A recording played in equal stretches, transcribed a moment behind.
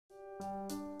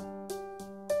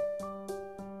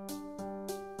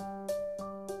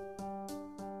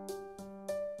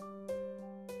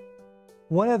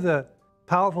One of the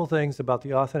powerful things about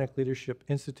the Authentic Leadership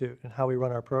Institute and how we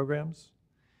run our programs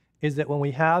is that when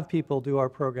we have people do our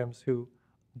programs who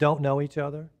don't know each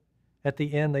other, at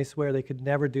the end they swear they could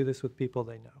never do this with people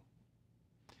they know.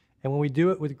 And when we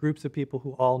do it with groups of people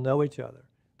who all know each other,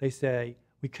 they say,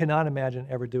 we cannot imagine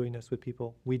ever doing this with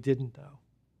people we didn't know.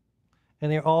 And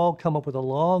they all come up with a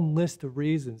long list of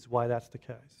reasons why that's the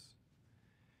case.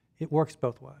 It works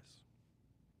both ways.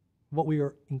 What we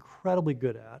are incredibly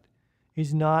good at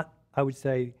is not, I would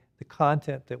say, the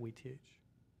content that we teach,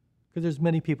 because there's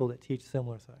many people that teach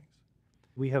similar things.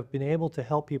 We have been able to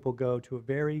help people go to a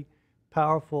very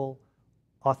powerful,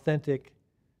 authentic,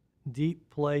 deep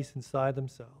place inside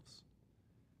themselves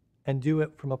and do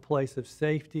it from a place of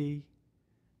safety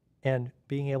and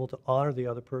being able to honor the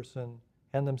other person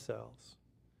and themselves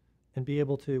and be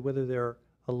able to, whether they're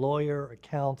a lawyer,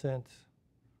 accountant,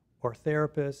 or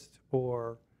therapist,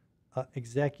 or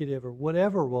executive, or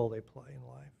whatever role they play in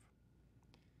life,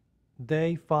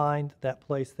 they find that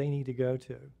place they need to go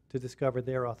to discover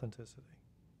their authenticity.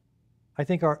 I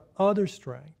think our other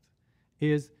strength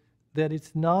is that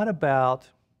it's not about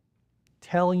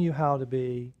telling you how to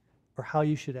be or how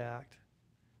you should act.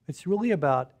 It's really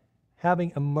about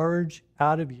having emerge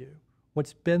out of you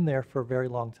what's been there for a very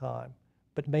long time,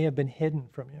 but may have been hidden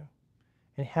from you,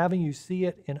 and having you see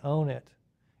it and own it.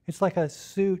 It's like a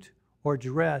suit or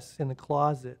dress in the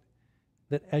closet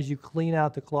that as you clean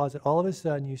out the closet, all of a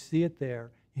sudden you see it there.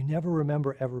 You never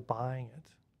remember ever buying it.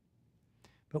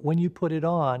 But when you put it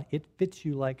on, it fits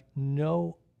you like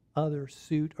no other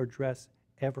suit or dress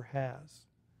ever has.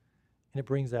 And it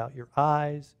brings out your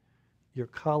eyes, your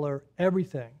color,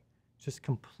 everything just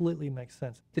completely makes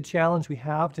sense. The challenge we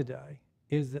have today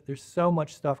is that there's so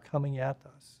much stuff coming at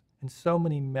us and so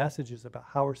many messages about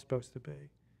how we're supposed to be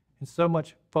and so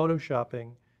much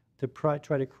photoshopping to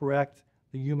try to correct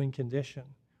the human condition.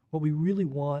 What we really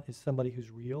want is somebody who's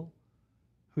real,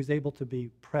 who's able to be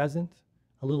present,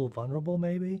 a little vulnerable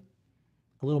maybe,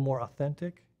 a little more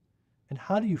authentic. And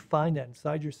how do you find that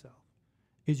inside yourself?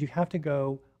 Is you have to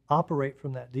go operate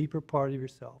from that deeper part of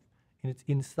yourself, and it's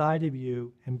inside of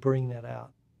you, and bring that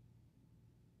out.